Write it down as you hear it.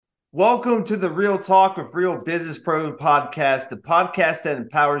Welcome to the Real Talk with Real Business Pro podcast, the podcast that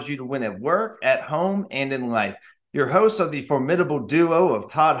empowers you to win at work, at home, and in life. Your hosts are the formidable duo of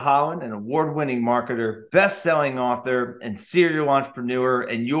Todd Holland, an award-winning marketer, best-selling author, and serial entrepreneur,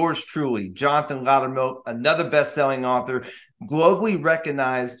 and yours truly, Jonathan Loudermilk, another best-selling author, globally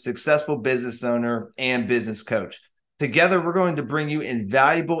recognized successful business owner, and business coach. Together, we're going to bring you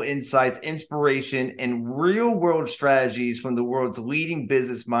invaluable insights, inspiration, and real-world strategies from the world's leading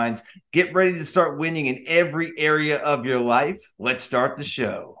business minds. Get ready to start winning in every area of your life. Let's start the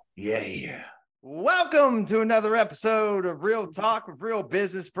show. Yeah. Welcome to another episode of Real Talk with Real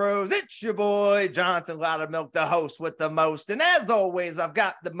Business Pros. It's your boy, Jonathan Loudermilk, the host with the most. And as always, I've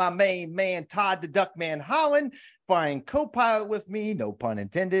got my main man, Todd the Duckman Holland, flying co-pilot with me, no pun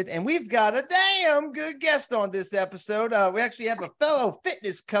intended. And we've got a damn good guest on this episode. We actually have a fellow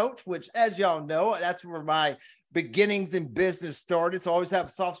fitness coach, which, as y'all know, that's where my beginnings in business started. So I always have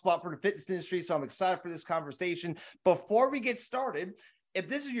a soft spot for the fitness industry. So I'm excited for this conversation. Before we get started, if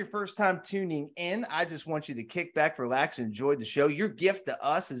this is your first time tuning in, I just want you to kick back, relax, and enjoy the show. Your gift to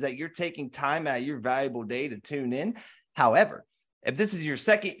us is that you're taking time out of your valuable day to tune in. However, if this is your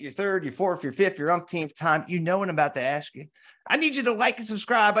second, your third, your fourth, your fifth, your umpteenth time, you know what I'm about to ask you. I need you to like and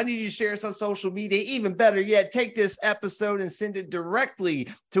subscribe. I need you to share us on social media. Even better yet, take this episode and send it directly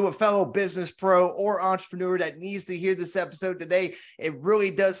to a fellow business pro or entrepreneur that needs to hear this episode today. It really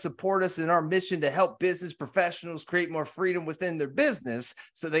does support us in our mission to help business professionals create more freedom within their business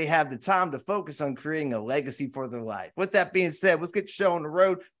so they have the time to focus on creating a legacy for their life. With that being said, let's get the show on the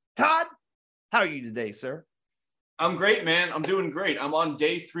road. Todd, how are you today, sir? I'm great, man. I'm doing great. I'm on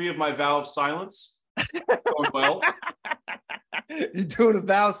day 3 of my vow of silence. Going well. You doing a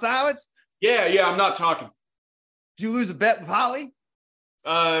vow of silence? Yeah, I'm not talking. Did you lose a bet with Holly?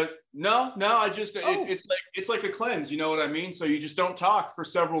 No. I just it's like a cleanse. You know what I mean? So you just don't talk for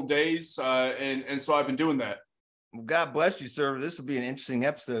several days, and so I've been doing that. Well, God bless you, sir. This will be an interesting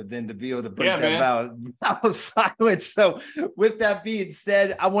episode then to be able to break that vow of silence. So with that being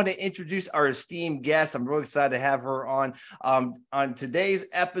said, I want to introduce our esteemed guest. I'm really excited to have her on. On today's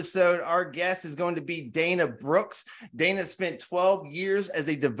episode, our guest is going to be Dayna Brooks. Dayna spent 12 years as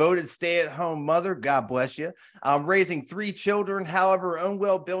a devoted stay-at-home mother. God bless you. Raising 3 children. However, her own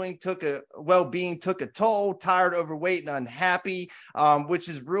well-being took a toll, tired, overweight, and unhappy, which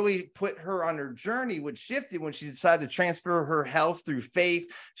has really put her on her journey, which shifted when she decided to transfer her health through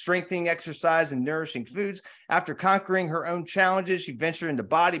faith, strengthening exercise, and nourishing foods. After conquering her own challenges, she ventured into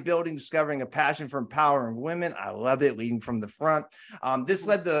bodybuilding, discovering a passion for empowering women. I love it, leading from the front. This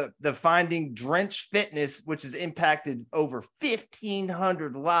led to the finding Drench Fitness, which has impacted over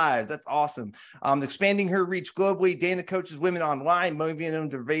 1,500 lives. That's awesome. Expanding her reach globally, Dayna coaches women online, motivating them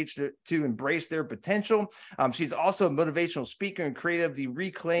to embrace their potential. She's also a motivational speaker and creator of the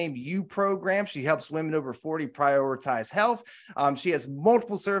Reclaim You program. She helps women over 40 prioritize health. She has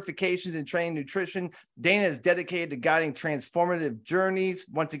multiple certifications in training nutrition. Dayna is dedicated to guiding transformative journeys.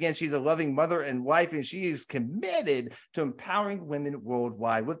 Once again, she's a loving mother and wife, and she is committed to empowering women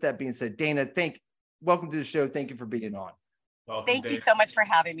worldwide. With that being said, Dayna, welcome to the show. Thank you for being on. Welcome, Thank you so much for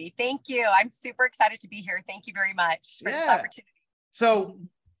having me. Thank you. I'm super excited to be here. Thank you very much for this opportunity. So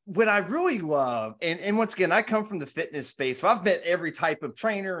what I really love, and once again, I come from the fitness space, so I've met every type of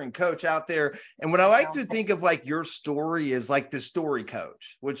trainer and coach out there. And what I like to think of like your story is like the story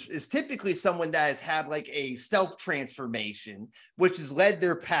coach, which is typically someone that has had like a self-transformation, which has led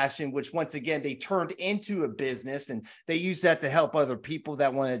their passion, which once again, they turned into a business and they use that to help other people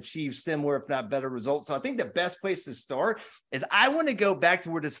that want to achieve similar, if not better results. So I think the best place to start is I want to go back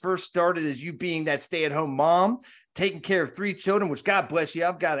to where this first started as you being that stay-at-home mom, taking care of 3 children, which God bless you.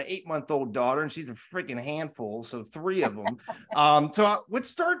 I've got an 8-month-old daughter and she's a freaking handful. So 3 of them. Let's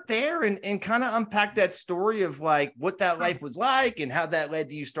start there and kind of unpack that story of like what that life was like and how that led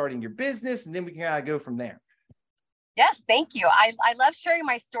to you starting your business. And then we can kind of go from there. Yes. Thank you. I love sharing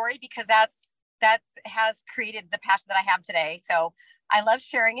my story because that has created the passion that I have today. So I love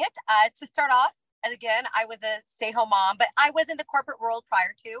sharing it. To start off, again, I was a stay-home mom, but I was in the corporate world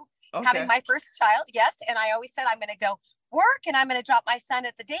prior to having my first child. Yes. And I always said, I'm going to go work and I'm going to drop my son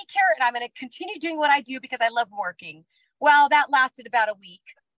at the daycare and I'm going to continue doing what I do because I love working. Well, that lasted about a week.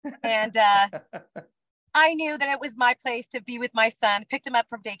 And I knew that it was my place to be with my son, picked him up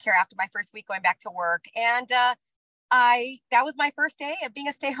from daycare after my first week going back to work. And that was my first day of being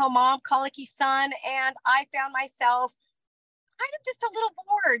a stay-home mom, colicky son. And I found myself kind of just a little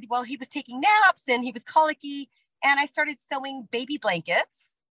bored while he was taking naps and he was colicky. And I started sewing baby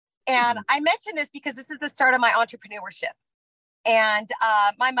blankets. And I mention this because this is the start of my entrepreneurship. And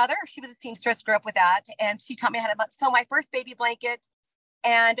my mother, she was a seamstress, grew up with that. And she taught me how to sew my first baby blanket.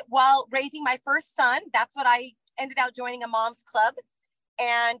 And while raising my first son, that's what I ended up joining a mom's club,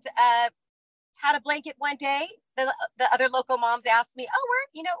 and had a blanket one day. The other local moms asked me,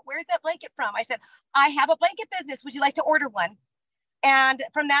 "Oh, where's that blanket from?" I said, "I have a blanket business. Would you like to order one?" And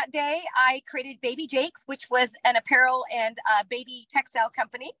from that day, I created Baby Jake's, which was an apparel and baby textile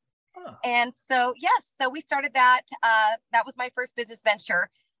company. Huh. And so, yes, so we started that. That was my first business venture,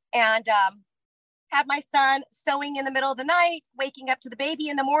 and had my son sewing in the middle of the night, waking up to the baby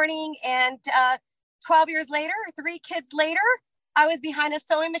in the morning. And 12 years later, 3 kids later, I was behind a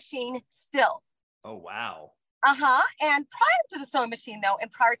sewing machine still. Oh, wow. And prior to the sewing machine, though,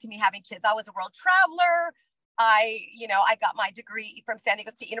 and prior to me having kids, I was a world traveler. I got my degree from San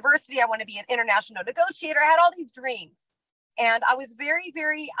Diego State University. I want to be an international negotiator. I had all these dreams, and I was very,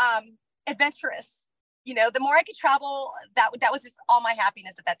 very adventurous. The more I could travel, that was just all my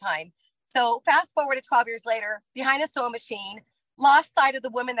happiness at that time. So fast forward to 12 years later, behind a sewing machine, lost sight of the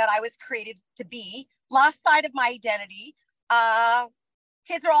woman that I was created to be, lost sight of my identity.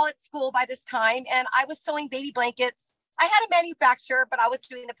 Kids are all at school by this time, and I was sewing baby blankets. I had a manufacturer, but I was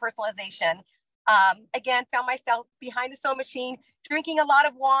doing the personalization. Again, found myself behind a sewing machine, drinking a lot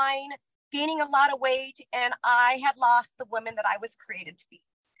of wine, gaining a lot of weight, and I had lost the woman that I was created to be.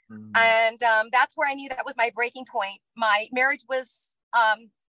 And that's where I knew that was my breaking point. My marriage was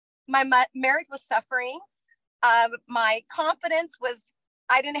marriage was suffering. My confidence was,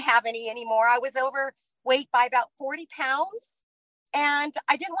 I didn't have any anymore. I was overweight by about 40 pounds, and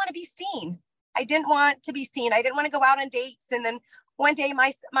I didn't want to be seen. I didn't want to be seen. I didn't want to go out on dates. And then one day,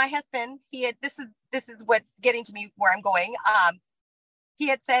 my husband, this is what's getting to me where I'm going. He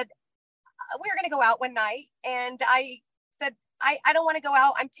had said, we were going to go out one night, and I said, I don't want to go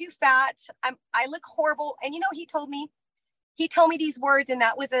out. I'm too fat. I look horrible. And he told me these words, and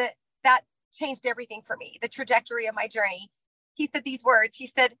that changed everything for me, the trajectory of my journey. He said these words. He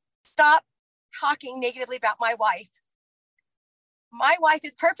said, "Stop talking negatively about my wife. My wife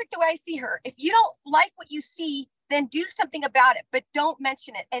is perfect the way I see her. If you don't like what you see, then do something about it, but don't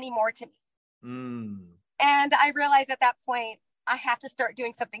mention it anymore to me." And I realized at that point, I have to start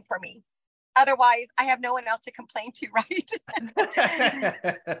doing something for me. Otherwise, I have no one else to complain to, right?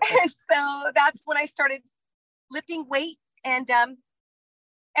 And so that's when I started lifting weight, and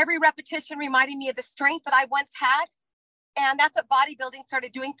every repetition reminded me of the strength that I once had. And that's what bodybuilding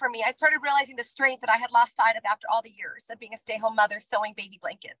started doing for me. I started realizing the strength that I had lost sight of after all the years of being a stay-at-home mother, sewing baby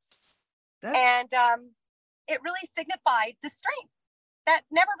blankets. And it really signified the strength that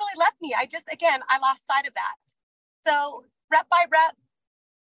never really left me. I lost sight of that. So rep by rep,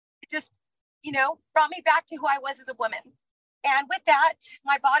 it just, brought me back to who I was as a woman. And with that,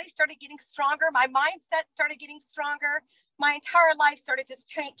 my body started getting stronger. My mindset started getting stronger. My entire life started just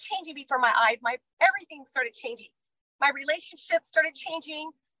changing before my eyes. Everything started changing. My relationships started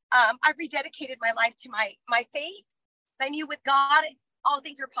changing. I rededicated my life to my faith. I knew with God, all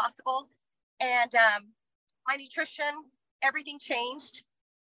things were possible. And my nutrition, everything changed.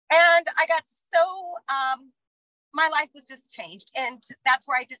 And I got so, my life was just changed. And that's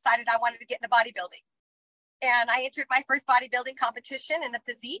where I decided I wanted to get into bodybuilding. And I entered my first bodybuilding competition in the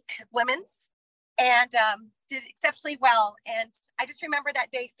physique women's, and did exceptionally well. And I just remember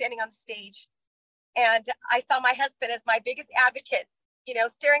that day standing on the stage, and I saw my husband as my biggest advocate,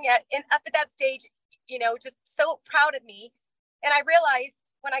 staring up at that stage, just so proud of me. And I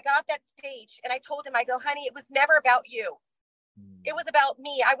realized when I got off that stage, and I told him, I go, "Honey, it was never about you. It was about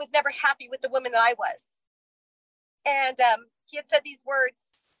me. I was never happy with the woman that I was." And he had said these words,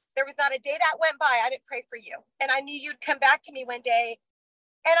 "There was not a day that went by I didn't pray for you. And I knew you'd come back to me one day."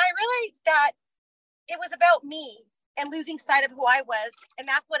 And I realized that it was about me and losing sight of who I was. And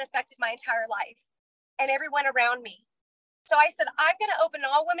that's what affected my entire life and everyone around me. So I said, I'm going to open an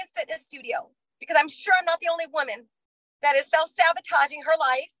all-women's fitness studio, because I'm sure I'm not the only woman that is self-sabotaging her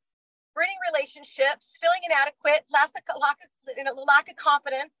life, ruining relationships, feeling inadequate, lack of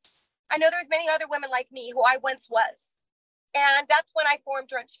confidence. I know there's many other women like me who I once was. And that's when I formed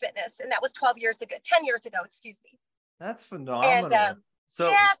Drenched Fitness. And that was 10 years ago, excuse me. That's phenomenal. And, so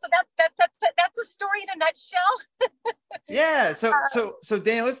that's the story in a nutshell. Yeah. So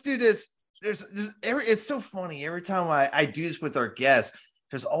Dayna, let's do this. It's so funny. Every time I do this with our guests,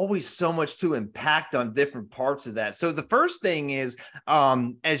 there's always so much to impact on different parts of that. So the first thing is,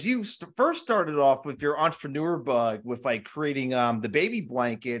 as you first started off with your entrepreneur bug with like creating the baby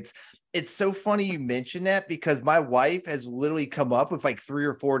blankets, it's so funny you mentioned that, because my wife has literally come up with like 3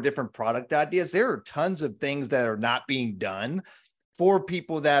 or 4 different product ideas. There are tons of things that are not being done for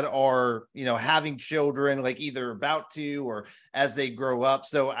people that are, having children, like either about to or as they grow up.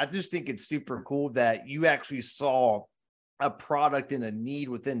 So I just think it's super cool that you actually saw a product and a need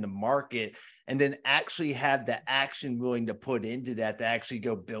within the market, and then actually have the action willing to put into that to actually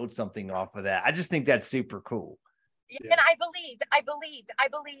go build something off of that. I just think that's super cool. Yeah. And I believed,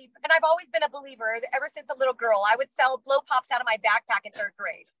 and I've always been a believer ever since a little girl. I would sell blow pops out of my backpack in third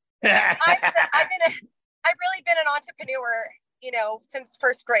grade. I've really been an entrepreneur, since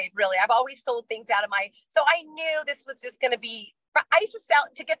first grade, really. I've always sold things out of so I knew this was just going to be, I used to sell,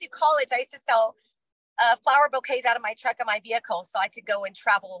 to get through college, I used to sell flower bouquets out of my truck and my vehicle so I could go and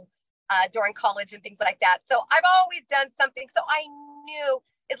travel during college and things like that. So I've always done something. So I knew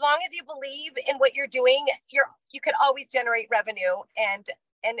as long as you believe in what you're doing, you could always generate revenue and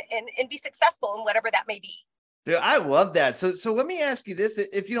be successful in whatever that may be. Dude, I love that. So let me ask you this,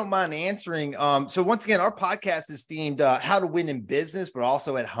 if you don't mind answering. So once again, our podcast is themed how to win in business, but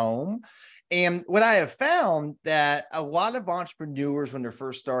also at home. And what I have found that a lot of entrepreneurs, when they're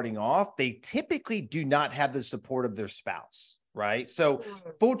first starting off, they typically do not have the support of their spouse, right? So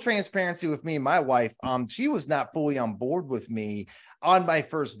full transparency with me and my wife, she was not fully on board with me on my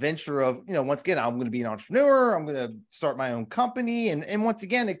first venture of, once again, I'm going to be an entrepreneur. I'm going to start my own company. And once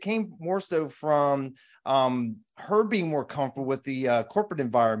again, it came more so from her being more comfortable with the corporate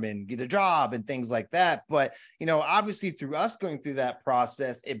environment, get a job and things like that. But, obviously through us going through that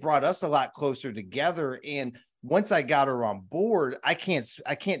process, it brought us a lot closer together. And once I got her on board, I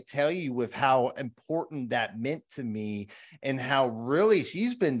can't tell you with how important that meant to me and how really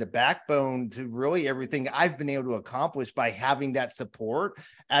she's been the backbone to really everything I've been able to accomplish by having that support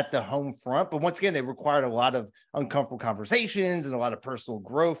at the home front. But once again, it required a lot of uncomfortable conversations and a lot of personal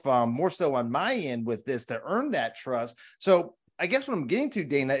growth, more so on my end with this to earn that trust. So I guess what I'm getting to,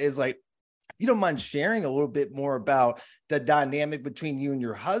 Dayna, is like, you don't mind sharing a little bit more about the dynamic between you and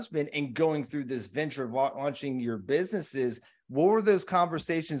your husband and going through this venture of launching your businesses. What were those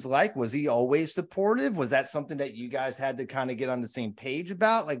conversations like? Was he always supportive? Was that something that you guys had to kind of get on the same page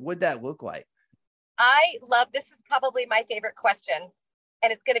about? Like, what'd that look like? This is probably my favorite question.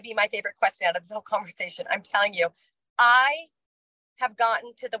 And it's going to be my favorite question out of this whole conversation. I'm telling you, I have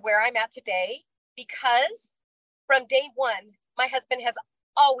gotten to where I'm at today because from day one, my husband has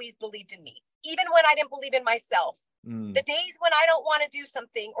always believed in me, even when I didn't believe in myself. The days when I don't want to do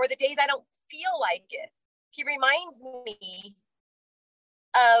something or the days I don't feel like it, he reminds me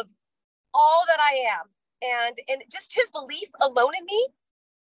of all that I am. And just his belief alone in me,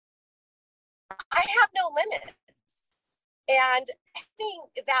 I have no limits. And having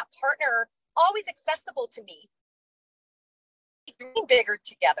that partner always accessible to me, we dream bigger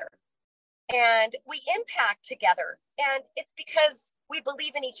together and we impact together. And it's because we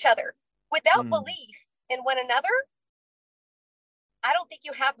believe in each other. Without belief in one another, I don't think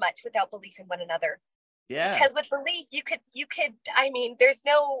you have much without belief in one another. Yeah. Because with belief, you could, there's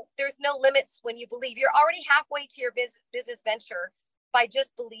no limits when you believe. You're already halfway to your business venture by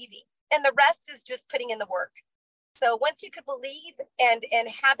just believing. And the rest is just putting in the work. So once you could believe and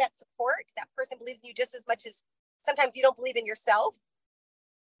have that support, that person believes in you just as much as sometimes you don't believe in yourself.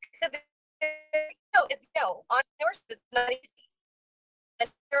 Because entrepreneurship is not easy.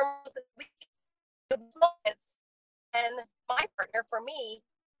 And my partner, for me,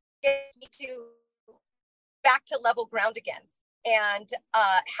 gets me to back to level ground again. And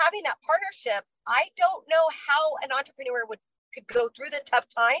having that partnership, I don't know how an entrepreneur could go through the tough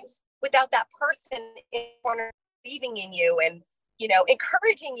times without that person in the corner believing in you and,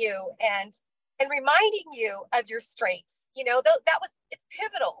 encouraging you and reminding you of your strengths. It's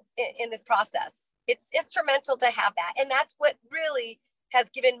pivotal in this process. It's instrumental to have that. And that's what really has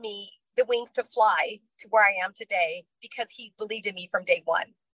given me the wings to fly to where I am today, because he believed in me from day one.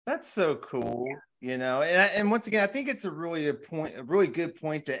 That's so cool. Yeah. And once again, I think it's a really good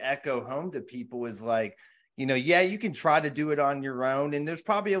point to echo home to people is like, you can try to do it on your own, and there's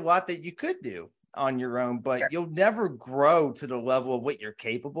probably a lot that you could do on your own, but sure, you'll never grow to the level of what you're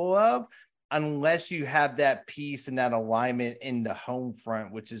capable of unless you have that peace and that alignment in the home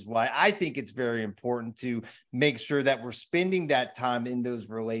front, which is why I think it's very important to make sure that we're spending that time in those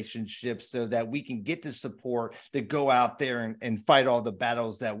relationships so that we can get the support to go out there and fight all the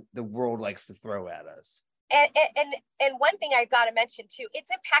battles that the world likes to throw at us. And one thing I've got to mention too, it's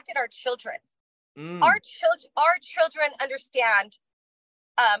impacted our children. Our children understand,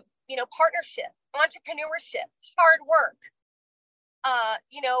 partnership, entrepreneurship, hard work.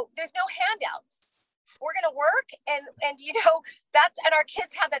 There's no handouts. We're going to work and our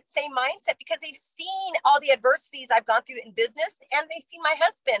kids have that same mindset because they've seen all the adversities I've gone through in business, and they've seen my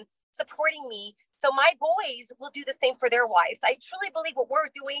husband supporting me. So my boys will do the same for their wives. I truly believe what we're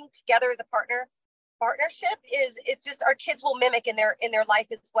doing together as a partnership is just our kids will mimic in their life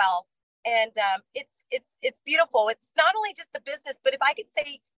as well. And it's beautiful. It's not only just the business, but if I could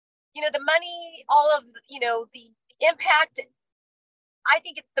say, you know, the money, all of, you know, the impact, I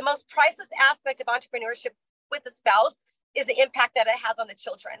think it's the most priceless aspect of entrepreneurship with a spouse is the impact that it has on the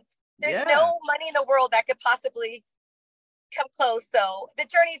children. There's no money in the world that could possibly come close. So the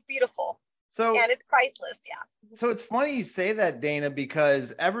journey is beautiful. And it's priceless. Yeah. So it's funny you say that, Dayna,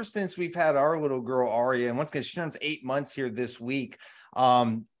 because ever since we've had our little girl, Aria, and once again, she turns 8 months here this week.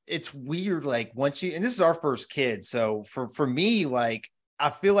 It's weird. Like once you, and this is our first kid. So for me, like, I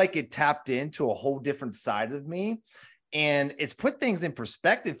feel like it tapped into a whole different side of me. And it's put things in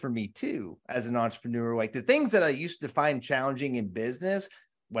perspective for me too, as an entrepreneur. Like the things that I used to find challenging in business,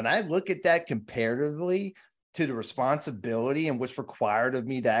 when I look at that comparatively to the responsibility and what's required of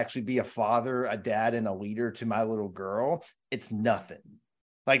me to actually be a father, a dad, and a leader to my little girl, it's nothing.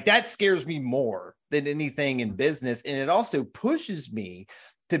 Like that scares me more than anything in business. And it also pushes me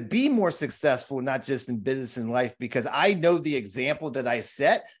to be more successful, not just in business and life, because I know the example that I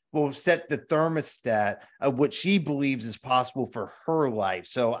set will set the thermostat of what she believes is possible for her life.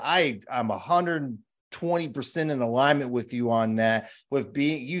 So I'm 120% in alignment with you on that, with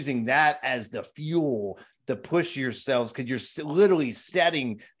using that as the fuel to push yourselves, because you're literally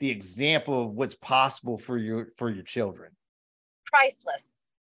setting the example of what's possible for your children. Priceless.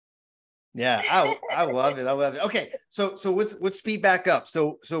 Yeah, I love it. I love it. Okay, so let's speed back up.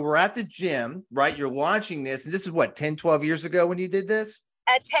 So we're at the gym, right? You're launching this, and this is what, 10, 12 years ago when you did this?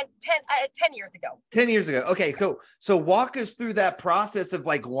 10 years ago. 10 years ago. Okay, cool. So walk us through that process of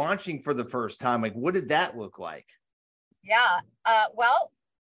like launching for the first time. Like, what did that look like? Yeah. Well,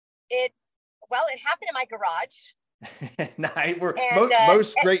 it happened in my garage. Nice. Where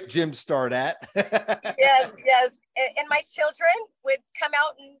most great gyms start at. Yes. And my children would come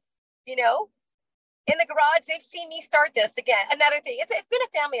out and, you know, in the garage, they've seen me start this again. Another thing, it's been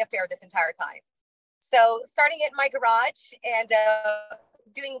a family affair this entire time. So starting it in my garage and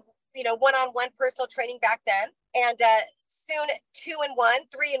doing, you know, one-on-one personal training back then. And soon 2-in-1,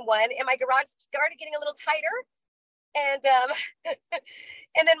 3-in-1. And my garage started getting a little tighter. And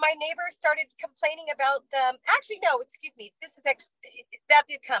and then my neighbor started complaining about, actually, no, excuse me. This is actually, that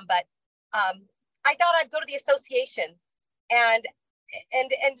did come, but I thought I'd go to the association and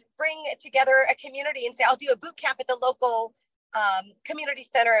bring together a community and say, I'll do a boot camp at the local community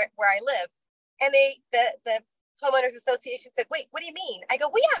center where I live. And the homeowners association said, wait, what do you mean? I go,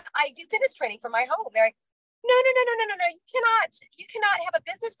 well, yeah, I do fitness training from my home. They're like, no. You cannot have a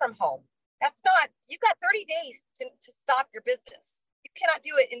business from home. That's not, you've got 30 days to stop your business. You cannot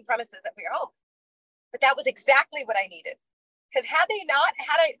do it in premises at your home. But that was exactly what I needed. Because had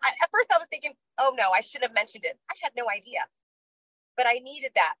I, at first I was thinking, oh no, I should have mentioned it. I had no idea. But I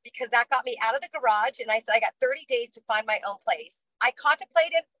needed that because that got me out of the garage. And I said, I got 30 days to find my own place. I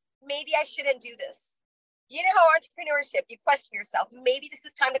contemplated, maybe I shouldn't do this. You know how entrepreneurship, you question yourself, maybe this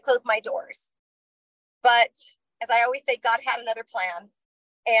is time to close my doors. But as I always say, God had another plan.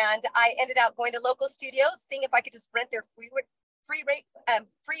 And I ended up going to local studios, seeing if I could just rent their free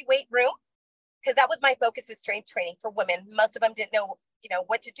weight room, because that was my focus, is strength training for women. Most of them didn't know, you know,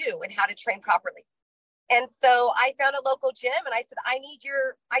 what to do and how to train properly. And so I found a local gym and I said, I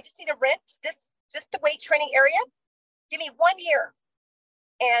just need to rent this, just the weight training area. Give me 1 year.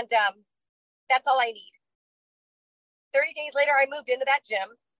 And that's all I need. 30 days later, I moved into that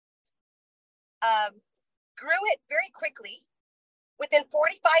gym, grew it very quickly. Within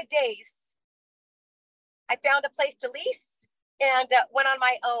 45 days, I found a place to lease and went on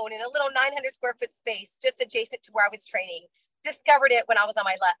my own in a little 900 square foot space, just adjacent to where I was training. Discovered it when I was on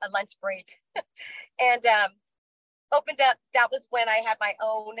my lunch break and opened up. That was when I had my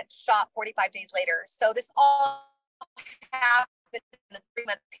own shop 45 days later. So this all happened in a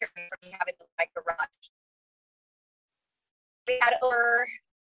 3-month period from me having my garage. We had over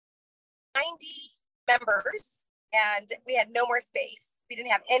 90 members. And we had no more space. We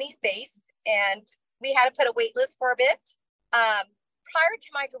didn't have any space. And we had to put a wait list for a bit. Prior to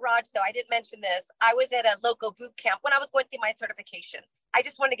my garage, though, I didn't mention this. I was at a local boot camp when I was going through my certification. I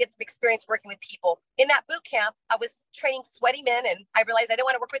just wanted to get some experience working with people. In that boot camp, I was training sweaty men, and I realized I didn't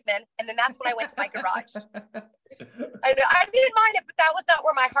want to work with men. And then that's when I went to my garage. I didn't mind it, but that was not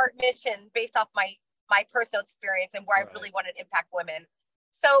where my heart mission, based off my personal experience and where I really wanted to impact women.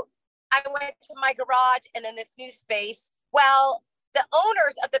 So I went to my garage and then this new space. Well, the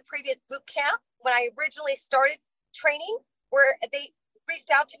owners of the previous boot camp, when I originally started training, they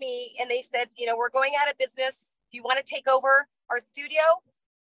reached out to me and they said, you know, we're going out of business. If you want to take over our studio,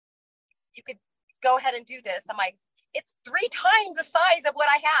 you could go ahead and do this. I'm like, it's 3 times the size of what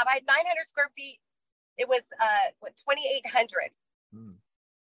I have. I had 900 square feet. It was 2,800.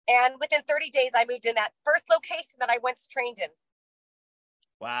 And within 30 days, I moved in that first location that I once trained in.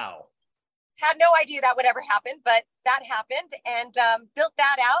 Wow. Had no idea that would ever happen, but that happened, and built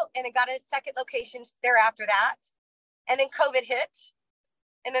that out, and then got a second location thereafter that. And then COVID hit,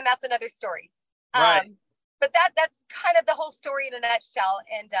 and then that's another story. Right. But that's kind of the whole story in a nutshell.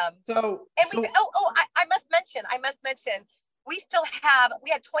 And I must mention, we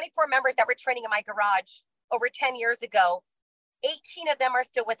had 24 members that were training in my garage over 10 years ago. 18 of them are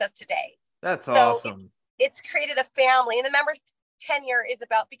still with us today. That's awesome. It's created a family, and the members' tenure is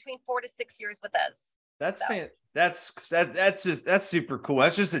about between 4 to 6 years with us. That's super cool.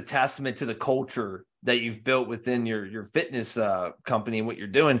 That's just a testament to the culture that you've built within your fitness company and what you're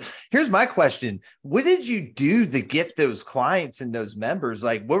doing. Here's my question. What did you do to get those clients and those members?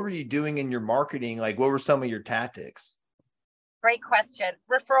 Like, what were you doing in your marketing? Like, what were some of your tactics? Great question.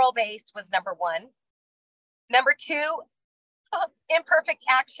 Referral based was number one. Number two, imperfect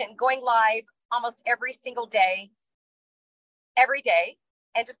action, going live almost every single day, every day,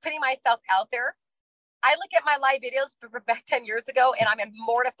 and just putting myself out there. I look at my live videos from back 10 years ago, and I'm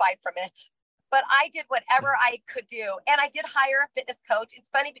mortified from it. But I did whatever I could do. And I did hire a fitness coach. It's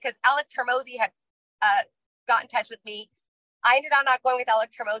funny because Alex Hermosi had got in touch with me. I ended up not going with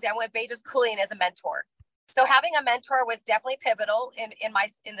Alex Hermosi. I went with Bejas Kulian as a mentor. So having a mentor was definitely pivotal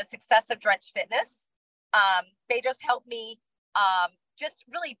in the success of Drench Fitness. Bejas helped me just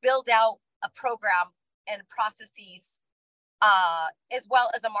really build out a program and processes, as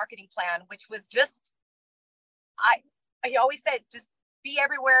well as a marketing plan, which was just, I always said, just be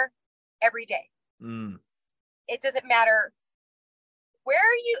everywhere, every day. It doesn't matter where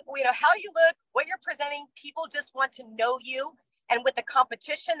how you look, what you're presenting. People just want to know you, and with the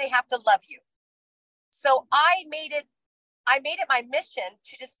competition, they have to love you. So I made it my mission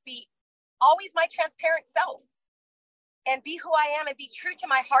to just be always my transparent self and be who I am and be true to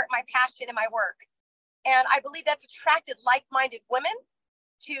my heart, my passion, and my work. And I believe that's attracted like-minded women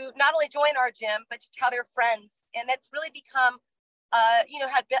to not only join our gym, but to tell their friends. And that's really become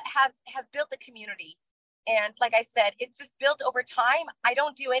has built the community. And like I said, it's just built over time. I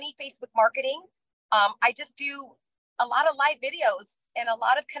don't do any Facebook marketing. I just do a lot of live videos and a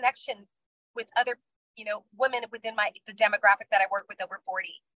lot of connection with other, women within the demographic that I work with, over 40.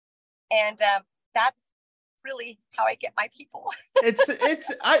 And that's really how I get my people.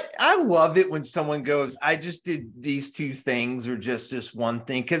 I love it when someone goes, I just did these two things or just one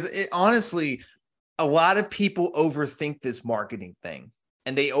thing. Cause honestly, a lot of people overthink this marketing thing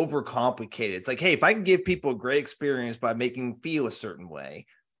and they overcomplicate it. It's like, hey, if I can give people a great experience by making them feel a certain way,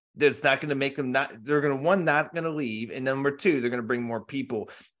 that's not going to make them not going to leave. And number two, they're going to bring more people.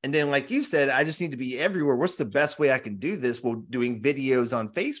 And then, like you said, I just need to be everywhere. What's the best way I can do this? Well, doing videos on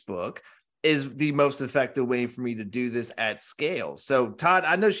Facebook is the most effective way for me to do this at scale. So Todd,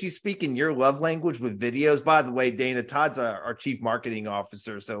 I know she's speaking your love language with videos. By the way, Dayna, Todd's our chief marketing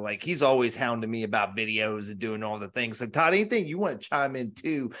officer. So like, he's always hounding me about videos and doing all the things. So Todd, anything you want to chime in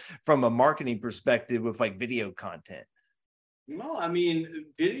too, from a marketing perspective with like video content? No, I mean,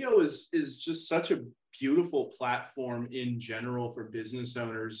 video is just such a beautiful platform in general for business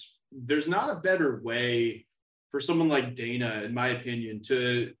owners. There's not a better way for someone like Dayna, in my opinion,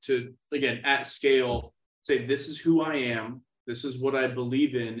 to again, at scale, say, this is who I am, this is what I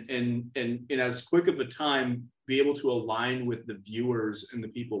believe in, and in as quick of a time, be able to align with the viewers and the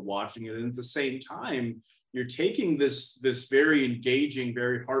people watching it. And at the same time, you're taking this very engaging,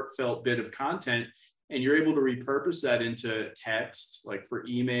 very heartfelt bit of content, and you're able to repurpose that into text, like for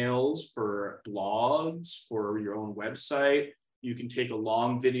emails, for blogs, for your own website. You can take a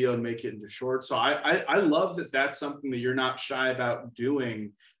long video and make it into short. So I love that that's something that you're not shy about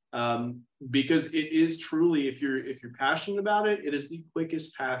doing, because it is truly, if you're passionate about it, it is the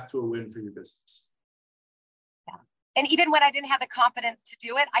quickest path to a win for your business. Yeah. And even when I didn't have the confidence to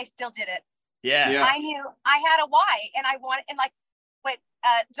do it, I still did it. Yeah. I knew I had a why, and I wanted, and like what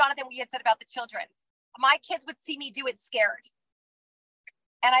Jonathan, we had said about the children, my kids would see me do it scared.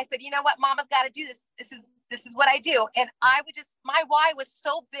 And I said, you know what, Mama's got to do this. This is what I do. And I would just, my why was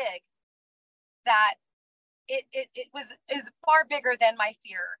so big that is far bigger than my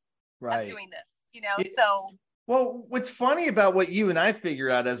fear of doing this, so. Well, what's funny about what you and I figure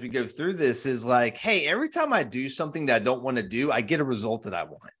out as we go through this is like, hey, every time I do something that I don't want to do, I get a result that I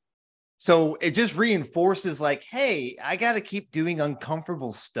want. So it just reinforces like, hey, I got to keep doing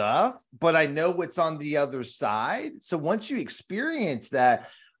uncomfortable stuff, but I know what's on the other side. So once you experience that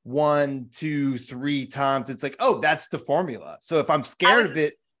 1, 2, 3 times, it's like, oh, that's the formula. So if I'm scared of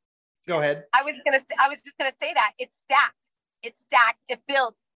it, go ahead. I was just gonna say that it stacks, it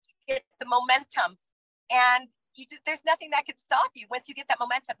builds, you get the momentum. And there's nothing that can stop you once you get that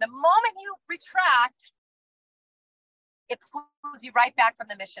momentum. The moment you retract, it pulls you right back from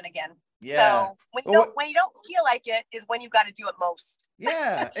the mission again. Yeah. So when you don't feel like it is when you've got to do it most.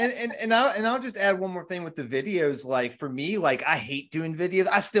 Yeah. And I'll just add one more thing with the videos. Like for me, like I hate doing videos.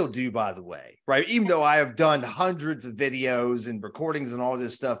 I still do, by the way, right? Even though I have done hundreds of videos and recordings and all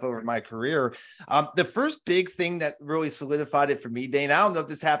this stuff over my career. The first big thing that really solidified it for me, Dayna, I don't know if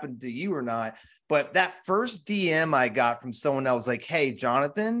this happened to you or not, but that first DM I got from someone that was like, hey,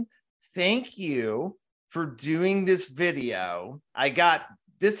 Jonathan, thank you for doing this video.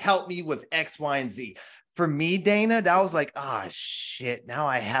 This helped me with X, Y, and Z. For me, Dayna, that was like, shit, now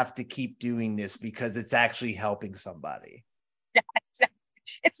I have to keep doing this because it's actually helping somebody. Yeah, exactly.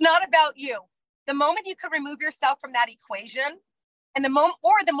 It's not about you. The moment you could remove yourself from that equation, and the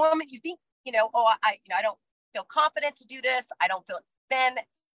moment you think, I don't feel confident to do this, I don't feel it, then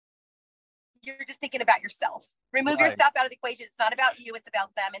you're just thinking about yourself. Remove yourself out of the equation. It's not about you. It's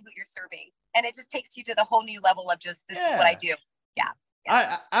about them and who you're serving. And it just takes you to the whole new level of just, this is what I do. Yeah.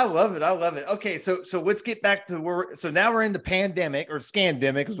 I love it. I love it. Okay. So let's get back to so now we're in the pandemic, or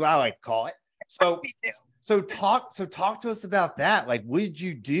scandemic is what I like to call it. So talk to us about that. Like, what did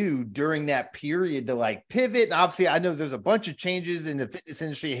you do during that period to like pivot? And obviously I know there's a bunch of changes in the fitness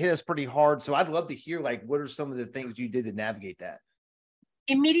industry. It hit us pretty hard. So I'd love to hear, like, what are some of the things you did to navigate that?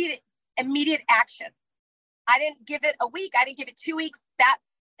 Immediate action. I didn't give it a week. I didn't give it 2 weeks. That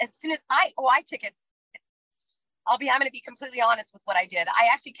as soon as I took it, I'm going to be completely honest with what I did. I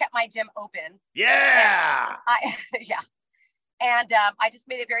actually kept my gym open. Yeah. And I just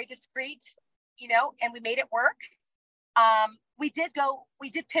made it very discreet, and we made it work. We did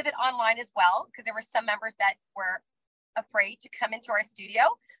pivot online as well, because there were some members that were afraid to come into our studio.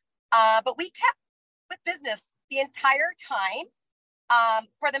 But we kept with business the entire time.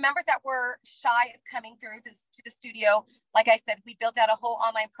 For the members that were shy of coming through to the studio, like I said, we built out a whole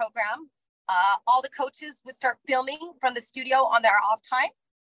online program. All the coaches would start filming from the studio on their off time.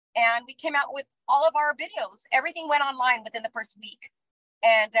 And we came out with all of our videos. Everything went online within the first week.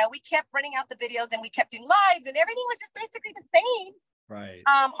 And we kept running out the videos, and we kept doing lives, and everything was just basically the same. Right.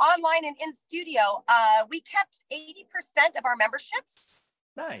 Online and in studio. We kept 80% of our memberships.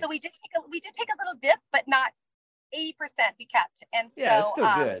 Nice. So we did take a little dip, but not 80% we kept. And so yeah, it's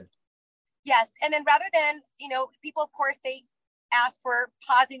still good. Yes. And then rather than, people, of course, they asked for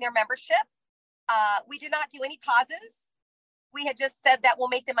pausing their membership. We did not do any pauses. We had just said that we'll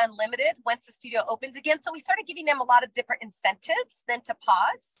make them unlimited once the studio opens again. So we started giving them a lot of different incentives than to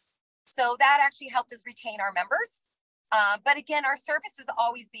pause. So that actually helped us retain our members. But again, our service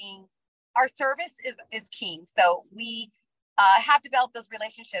is king. So we have developed those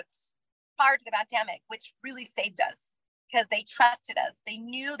relationships prior to the pandemic, which really saved us because they trusted us. They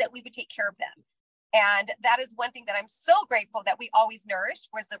knew that we would take care of them. And that is one thing that I'm so grateful that we always nourished,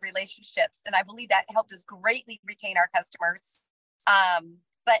 was the relationships. And I believe that helped us greatly retain our customers. And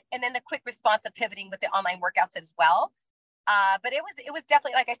then the quick response of pivoting with the online workouts as well. But it was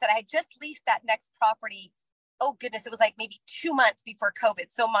definitely, like I said, I had just leased that next property. Oh goodness, it was like maybe 2 months before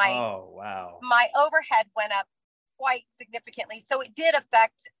COVID. So my overhead went up quite significantly. So it did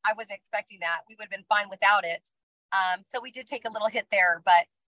affect, I wasn't expecting that. We would have been fine without it. So we did take a little hit there, but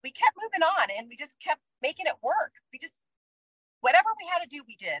we kept moving on, and we just kept making it work. Whatever we had to do,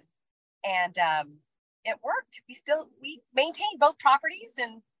 we did. And it worked. We maintained both properties,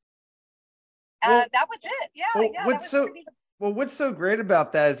 and that was it. Yeah. What's so great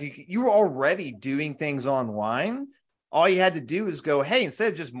about that is you were already doing things online. All you had to do is go, hey,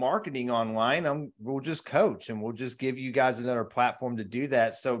 instead of just marketing online, we'll just coach, and we'll just give you guys another platform to do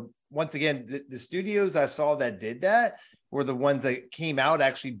that. So once again, the studios I saw that did that were the ones that came out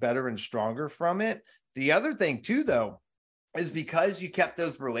actually better and stronger from it. The other thing too, though, is because you kept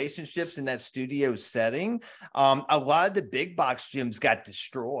those relationships in that studio setting, a lot of the big box gyms got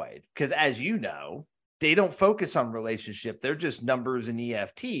destroyed because, as you know, they don't focus on relationship. They're just numbers and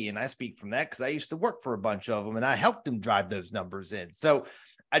EFT. And I speak from that because I used to work for a bunch of them, and I helped them drive those numbers in. So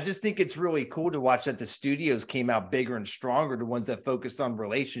I just think it's really cool to watch that the studios came out bigger and stronger. The ones that focused on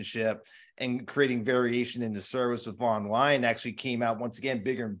relationship and creating variation in the service with online actually came out once again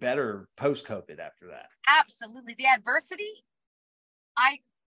bigger and better post-COVID after that. Absolutely. The adversity,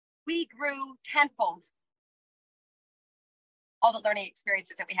 we grew tenfold. All the learning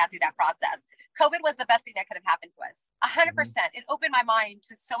experiences that we had through that process. COVID was the best thing that could have happened to us. 100%. It opened my mind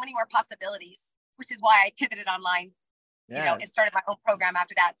to so many more possibilities, which is why I pivoted online. Yes. And started my own program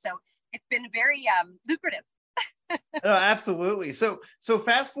after that. So it's been very lucrative. No, absolutely. So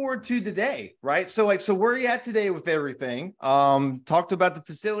fast forward to today, right? So where are you at today with everything? Talked about the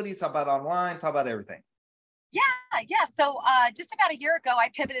facilities, talk about online, talk about everything. Yeah. So just about a year ago, I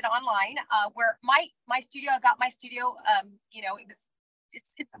pivoted online where my studio, I got my studio, it's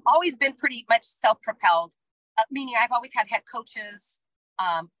always been pretty much self-propelled, meaning I've always had head coaches,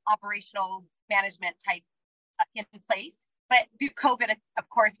 operational management type in place. But through COVID, of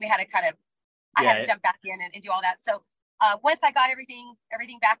course, we had to I had to jump back in and do all that. So once I got everything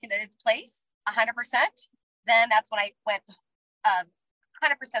back into its place, 100%, then that's when I went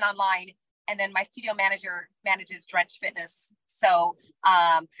 100% online. And then my studio manager manages Drench Fitness. So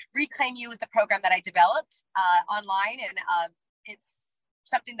Reclaim You is the program that I developed online. And it's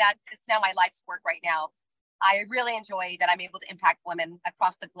something that it's now my life's work right now. I really enjoy that I'm able to impact women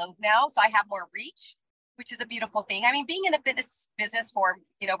across the globe now. So I have more reach, which is a beautiful thing. I mean, being in the fitness business for,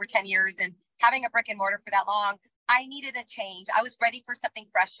 over 10 years and having a brick and mortar for that long, I needed a change. I was ready for something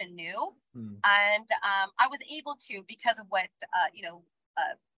fresh and new. And I was able to because of what,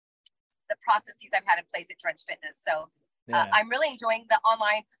 the processes I've had in place at Drench Fitness. So I'm really enjoying the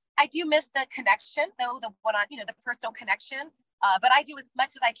online. I do miss the connection though, the one-on, the personal connection. But I do as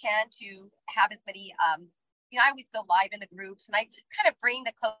much as I can to have as many, I always go live in the groups and I kind of bring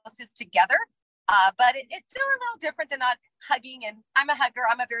the closest together. But it's still a little different than not hugging. And I'm a hugger.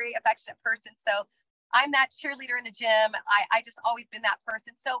 I'm a very affectionate person. So I'm that cheerleader in the gym. I just always been that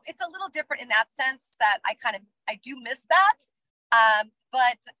person. So it's a little different in that sense that I do miss that.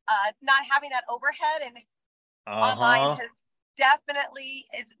 But not having that overhead and online has definitely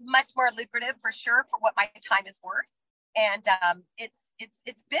is much more lucrative for sure for what my time is worth. And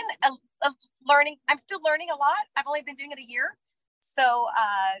it's been a learning. I'm still learning a lot. I've only been doing it a year. So,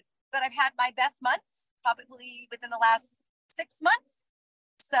 but I've had my best months probably within the last 6 months.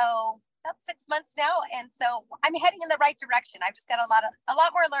 So about 6 months now. And so I'm heading in the right direction. I've just got a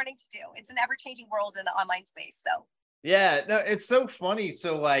lot more learning to do. It's an ever-changing world in the online space. So yeah, no, it's so funny.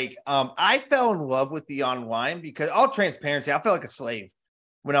 So like, I fell in love with the online because all transparency, I felt like a slave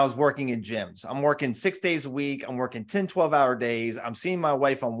when I was working in gyms. I'm working 6 days a week. I'm working 10, 12-hour days. I'm seeing my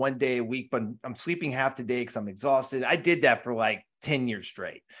wife on 1 day a week, but I'm sleeping half the day because I'm exhausted. I did that for like 10 years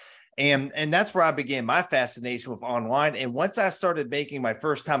straight. And that's where I began my fascination with online. And once I started making my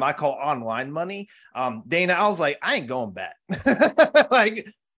first time, I call online money, Dayna, I was like, I ain't going back. Like,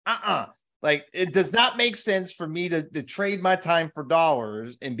 Like, it does not make sense for me to trade my time for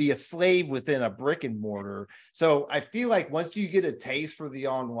dollars and be a slave within a brick and mortar. So I feel like once you get a taste for the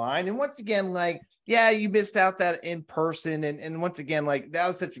online, and once again, like, yeah, you missed out that in person. And once again, like, that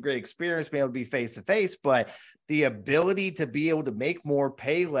was such a great experience being able to be face to face, but the ability to be able to make more,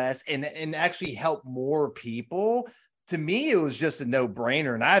 pay less, and actually help more people, to me, it was just a no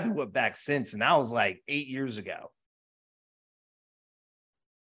brainer. And I haven't looked back since. And that was like 8 years ago.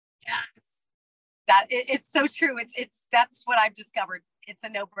 Yeah. That it's so true. That's what I've discovered. It's a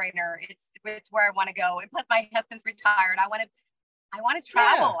no-brainer. It's where I want to go. And plus my husband's retired. I want to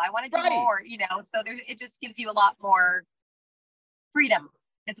travel. I want to do more, so it just gives you a lot more freedom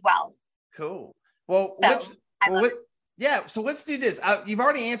as well. Cool. Well, so let's do this. You've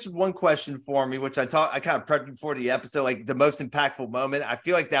already answered one question for me, which I kind of prepped before the episode, like the most impactful moment. I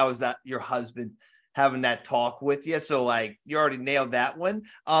feel like that was your husband having that talk with you. So like you already nailed that one.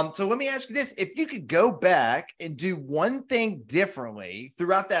 So let me ask you this. If you could go back and do one thing differently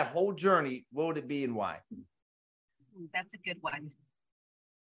throughout that whole journey, what would it be and why? That's a good one.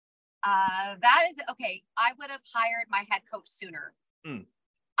 That is okay. I would have hired my head coach sooner.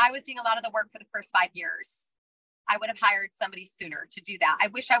 I was doing a lot of the work for the first 5 years. I would have hired somebody sooner to do that. I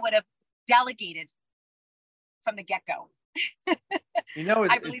wish I would have delegated from the get-go.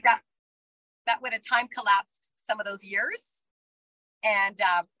 I believe that would have time collapsed some of those years. And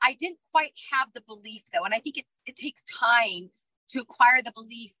I didn't quite have the belief though. And I think it takes time to acquire the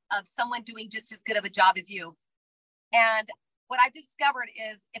belief of someone doing just as good of a job as you. And what I've discovered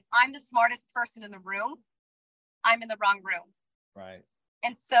is if I'm the smartest person in the room, I'm in the wrong room. Right.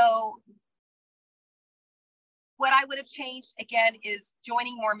 And so what I would have changed again is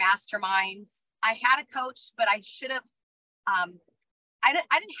joining more masterminds. I had a coach, but I should have, I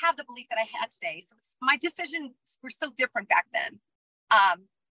didn't have the belief that I had today. So my decisions were so different back then.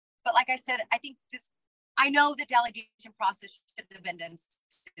 But like I said, I think I know the delegation process should have been done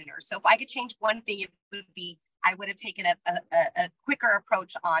sooner. So if I could change one thing, it would be, I would have taken a quicker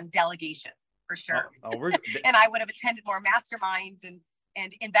approach on delegation for sure. And I would have attended more masterminds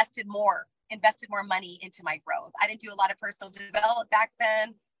and invested more money into my growth. I didn't do a lot of personal development back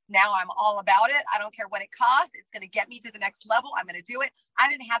then. Now I'm all about it. I don't care what it costs. It's going to get me to the next level. I'm going to do it. I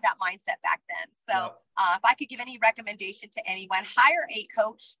didn't have that mindset back then. So if I could give any recommendation to anyone, hire a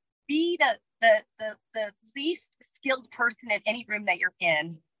coach, be the least skilled person in any room that you're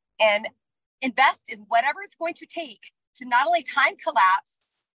in, and invest in whatever it's going to take to not only time collapse,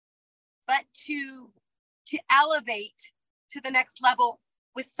 but to elevate to the next level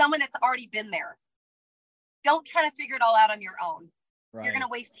with someone that's already been there. Don't try to figure it all out on your own. Right. You're going to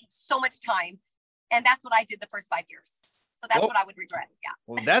waste so much time. And that's what I did the first 5 years. So that's what I would regret. Yeah.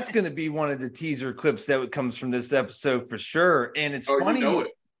 Well, that's going to be one of the teaser clips that comes from this episode for sure. And it's funny. You know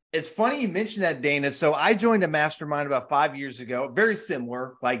it. It's funny you mentioned that, Dayna. So I joined a mastermind about 5 years ago, very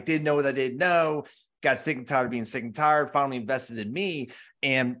similar, like didn't know what I didn't know, got sick and tired of being sick and tired, finally invested in me.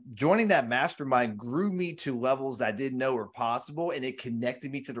 And joining that mastermind grew me to levels I didn't know were possible. And it connected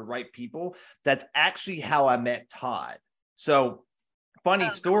me to the right people. That's actually how I met Todd. So funny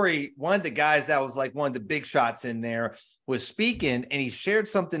story. One of the guys that was like one of the big shots in there was speaking, and he shared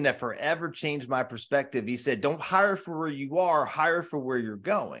something that forever changed my perspective. He said, don't hire for where you are, hire for where you're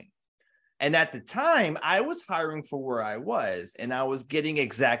going. And at the time I was hiring for where I was, and I was getting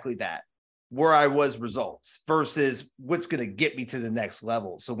exactly that, where I was results versus what's going to get me to the next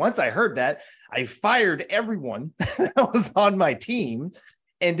level. So once I heard that, I fired everyone that was on my team.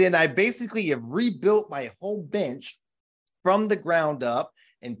 And then I basically have rebuilt my whole bench from the ground up.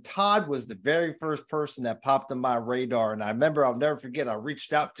 And Todd was the very first person that popped on my radar. And I remember, I'll never forget, I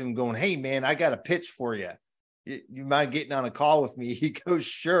reached out to him going, hey man, I got a pitch for you. You mind getting on a call with me? He goes,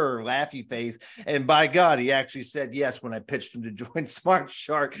 sure, laughy face. And by God, he actually said yes when I pitched him to join Smart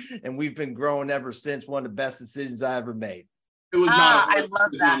Shark. And we've been growing ever since. One of the best decisions I ever made. It was not a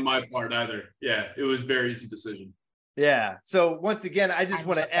decision on my part either. Yeah, it was a very easy decision. Yeah. So once again, I just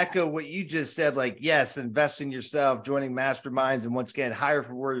want to echo what you just said. Like, yes, invest in yourself, joining masterminds, and once again, hire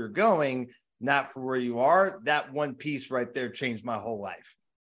for where you're going, not for where you are. That one piece right there changed my whole life.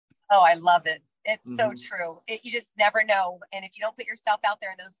 Oh, I love it. It's so true. You just never know. And if you don't put yourself out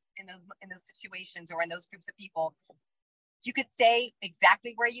there in those situations or in those groups of people, you could stay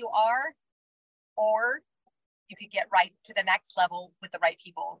exactly where you are, or you could get right to the next level with the right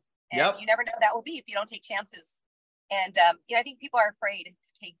people. And you never know that will be if you don't take chances. And, I think people are afraid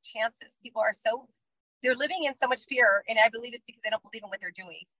to take chances. People are they're living in so much fear. And I believe it's because they don't believe in what they're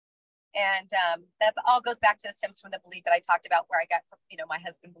doing. And that's all goes back to stems from the belief that I talked about, where I got, my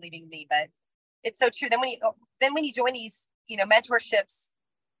husband believing in me. But it's so true. Then when you join these, mentorships,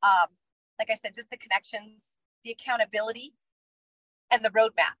 like I said, just the connections, the accountability, and the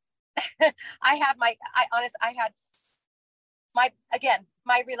roadmap. I had my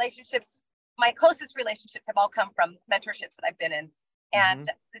relationships. My closest relationships have all come from mentorships that I've been in, and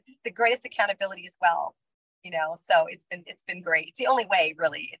the greatest accountability as well. So it's been great. It's the only way,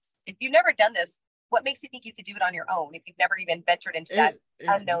 really. If you've never done this, what makes you think you could do it on your own if you've never even ventured into that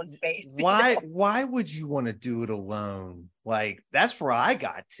unknown space? Why would you want to do it alone? Like, that's where I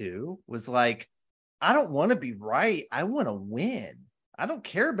got to, was like, I don't want to be right. I want to win. I don't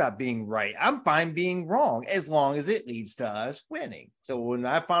care about being right. I'm fine being wrong as long as it leads to us winning. So when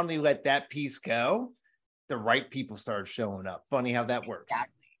I finally let that piece go, the right people started showing up. Funny how that works.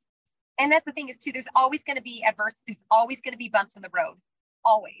 Exactly. And that's the thing is too, there's always going to be adversity. There's always going to be bumps in the road.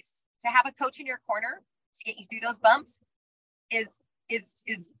 Always. To have a coach in your corner to get you through those bumps is it's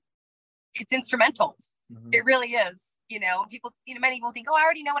instrumental. It really is. People, many people think, oh, I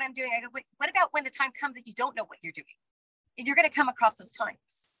already know what I'm doing. I go, wait, what about when the time comes that you don't know what you're doing? And you're going to come across those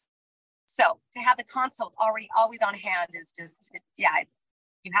times. So to have the consult always on hand is just, you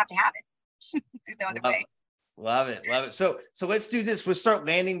have to have it. There's no other way. Love it. So let's do this. We'll start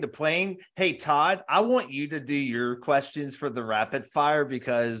landing the plane. Hey, Todd, I want you to do your questions for the rapid fire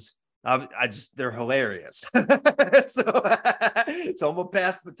because they're hilarious. so I'm gonna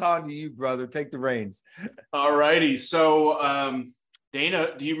pass the baton to you, brother. Take the reins. All righty. So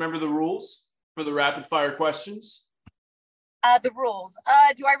Dayna, do you remember the rules for the rapid fire questions? The rules.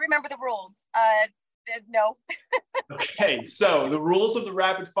 Do I remember the rules? No. Okay. So the rules of the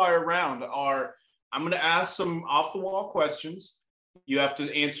rapid fire round are, I'm going to ask some off the wall questions. You have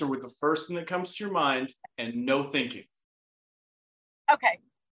to answer with the first thing that comes to your mind and no thinking. Okay.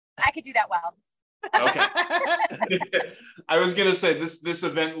 I could do that well. Okay. I was going to say this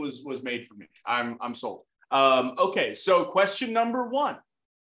event was made for me. I'm sold. Okay. So question number 1.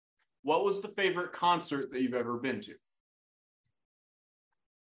 What was the favorite concert that you've ever been to?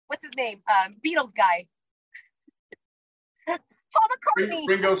 What's his name? Beatles guy. Paul McCartney.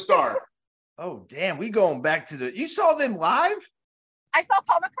 Ringo Starr. Oh, damn. We going back to you saw them live? I saw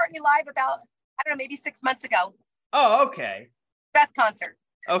Paul McCartney live about, I don't know, maybe 6 months ago. Oh, okay. Best concert.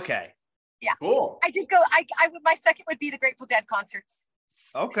 Okay. Yeah. Cool. I did go, I would, my second would be the Grateful Dead concerts.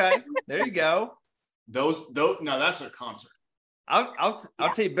 Okay. There you go. Those, no, that's a concert. I'll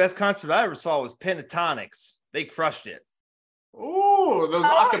tell you, best concert I ever saw was Pentatonics. They crushed it. Oh, those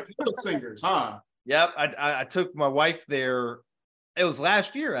acapella singers, huh? Yep. I took my wife there. It was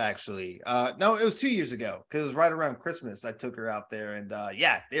last year, actually. No, it was 2 years ago because it was right around Christmas. I took her out there, and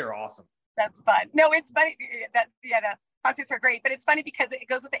yeah, they're awesome. That's fun. No, it's funny that the concerts are great, but it's funny because it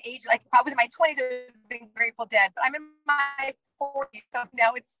goes with the age. Like if I was in my 20s, it would have been Grateful Dead, but I'm in my 40s, so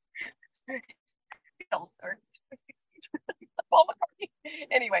now it's Beatles or Paul McCartney.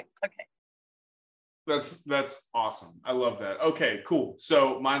 Anyway, okay. That's awesome. I love that. Okay, cool.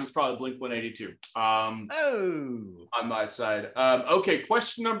 So mine is probably Blink 182. On my side. Okay,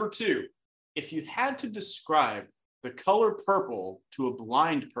 question number 2. If you had to describe the color purple to a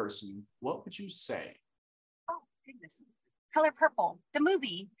blind person, what would you say? Oh, goodness. Color Purple. The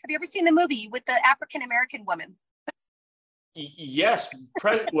movie. Have you ever seen the movie with the African-American woman? Yes.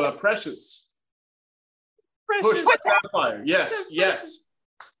 Precious. Precious. Push Sapphire. Yes.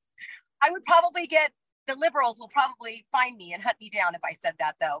 I would probably the liberals will probably find me and hunt me down if I said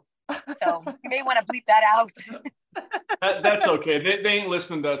that, though. So you may want to bleep that out. That's okay. They ain't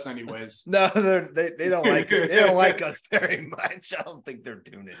listening to us anyways. No, they don't like it. They don't like us very much. I don't think they're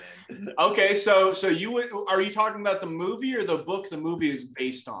tuning in. Okay, so are you talking about the movie or the book the movie is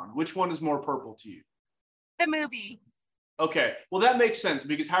based on? Which one is more purple to you? The movie. Okay, well that makes sense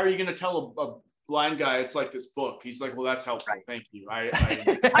because how are you going to tell a blind guy it's like this book? He's like, well, that's helpful. Right. Thank you. I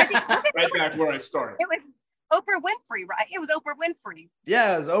right back where I started. It was Oprah Winfrey, right? It was Oprah Winfrey.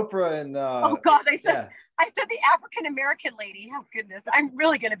 Yeah, it was Oprah and oh God, I said the African American lady. Oh goodness, I'm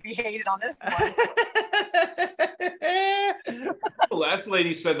really going to be hated on this one. The last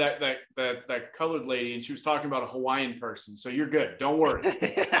lady said that colored lady, and she was talking about a Hawaiian person. So you're good. Don't worry.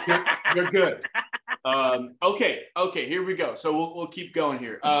 You're good. Okay. Here we go. So we'll keep going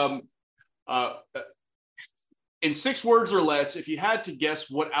here. In 6 words or less, if you had to guess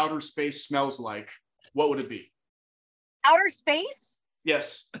what outer space smells like, what would it be? Outer space?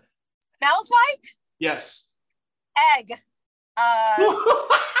 Yes. Smells like? Yes. Egg.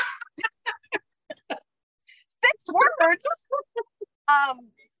 6 words.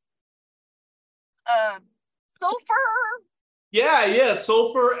 Sulfur. Yeah.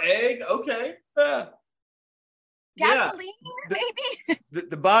 Sulfur, egg. Okay. Gasoline, maybe.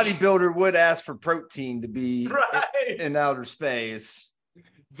 The bodybuilder would ask for protein to be right. in outer space.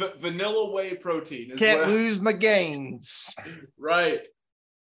 Vanilla whey protein. Can't lose my gains. Right.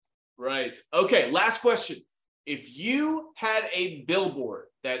 Okay, last question. If you had a billboard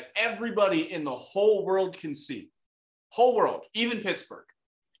that everybody in the whole world can see, whole world, even Pittsburgh,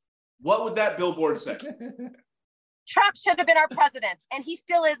 what would that billboard say? Trump should have been our president, and he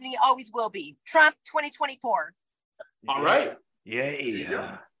still is, and he always will be. Trump 2024. All right.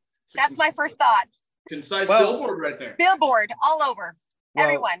 Yeah. That's my first thought. Concise billboard right there. Billboard all over. Well,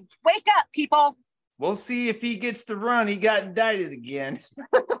 everyone, wake up, people. We'll see if he gets to run. He got indicted again.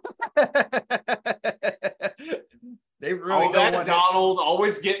 They really don't want Donald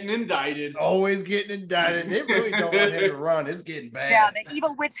always getting indicted. Always getting indicted. They really don't want him to run. It's getting bad. Yeah, the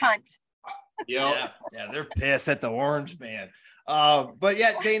evil witch hunt. Yeah, they're pissed at the orange man. But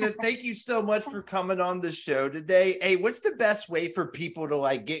yeah, Dayna, thank you so much for coming on the show today. Hey, what's the best way for people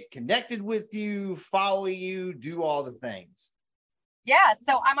to get connected with you, follow you, do all the things? Yeah,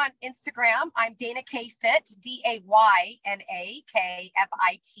 so I'm on Instagram. I'm Dayna K Fit, DaynaKFit,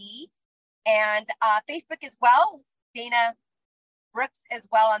 and Facebook as well. Dayna Brooks as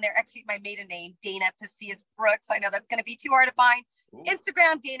well on there. Actually, my maiden name, Dayna Pacias Brooks. I know that's going to be too hard to find. Ooh.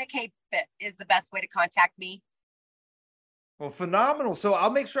 Instagram, Dayna K Fit is the best way to contact me. Well, phenomenal. So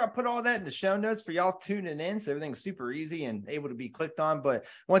I'll make sure I put all that in the show notes for y'all tuning in. So everything's super easy and able to be clicked on. But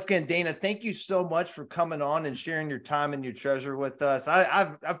once again, Dayna, thank you so much for coming on and sharing your time and your treasure with us.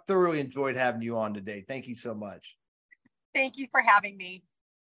 I've thoroughly enjoyed having you on today. Thank you so much. Thanking you for having me.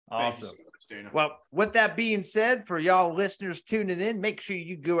 Awesome. Thank you so much, Dayna. Well, with that being said, for y'all listeners tuning in, make sure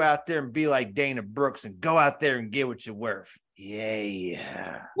you go out there and be like Dayna Brooks and go out there and get what you're worth.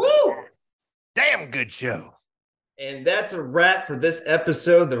 Yeah. Woo! Damn good show. And that's a wrap for this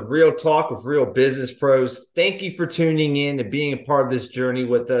episode of the Real Talk with Real Business Pros. Thank you for tuning in and being a part of this journey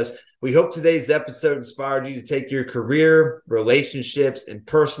with us. We hope today's episode inspired you to take your career, relationships, and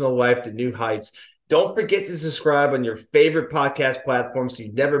personal life to new heights. Don't forget to subscribe on your favorite podcast platform so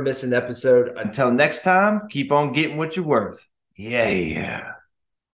you never miss an episode. Until next time, keep on getting what you're worth. Yeah.